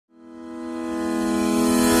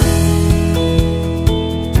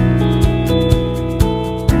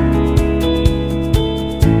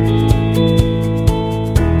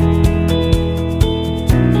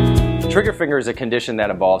finger is a condition that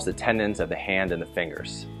involves the tendons of the hand and the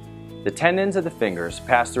fingers. The tendons of the fingers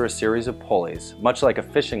pass through a series of pulleys, much like a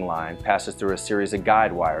fishing line passes through a series of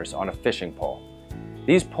guide wires on a fishing pole.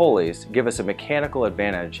 These pulleys give us a mechanical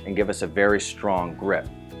advantage and give us a very strong grip.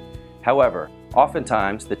 However,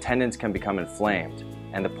 oftentimes the tendons can become inflamed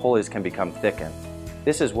and the pulleys can become thickened.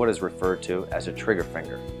 This is what is referred to as a trigger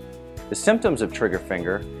finger. The symptoms of trigger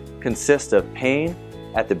finger consist of pain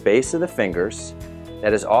at the base of the fingers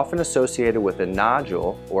that is often associated with a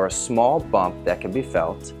nodule or a small bump that can be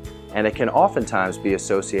felt, and it can oftentimes be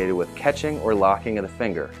associated with catching or locking of the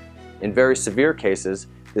finger. In very severe cases,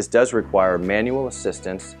 this does require manual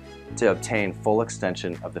assistance to obtain full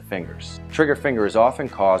extension of the fingers. Trigger finger is often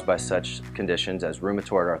caused by such conditions as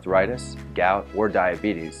rheumatoid arthritis, gout, or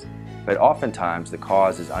diabetes, but oftentimes the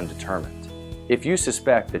cause is undetermined. If you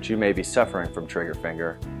suspect that you may be suffering from trigger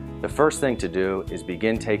finger, the first thing to do is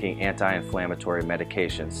begin taking anti-inflammatory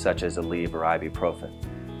medications such as Aleve or ibuprofen.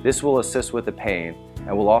 This will assist with the pain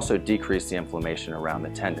and will also decrease the inflammation around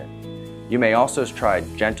the tendon. You may also try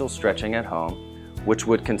gentle stretching at home, which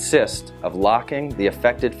would consist of locking the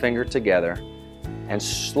affected finger together and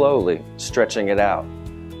slowly stretching it out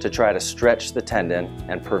to try to stretch the tendon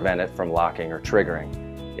and prevent it from locking or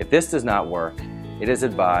triggering. If this does not work, it is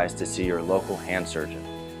advised to see your local hand surgeon,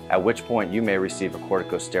 at which point you may receive a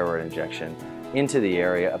corticosteroid injection into the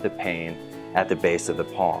area of the pain at the base of the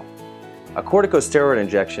palm. A corticosteroid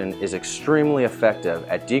injection is extremely effective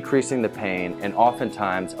at decreasing the pain and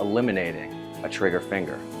oftentimes eliminating a trigger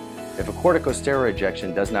finger. If a corticosteroid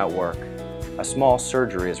injection does not work, a small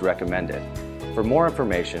surgery is recommended. For more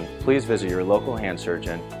information, please visit your local hand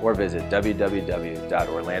surgeon or visit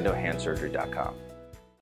www.orlandohandsurgery.com.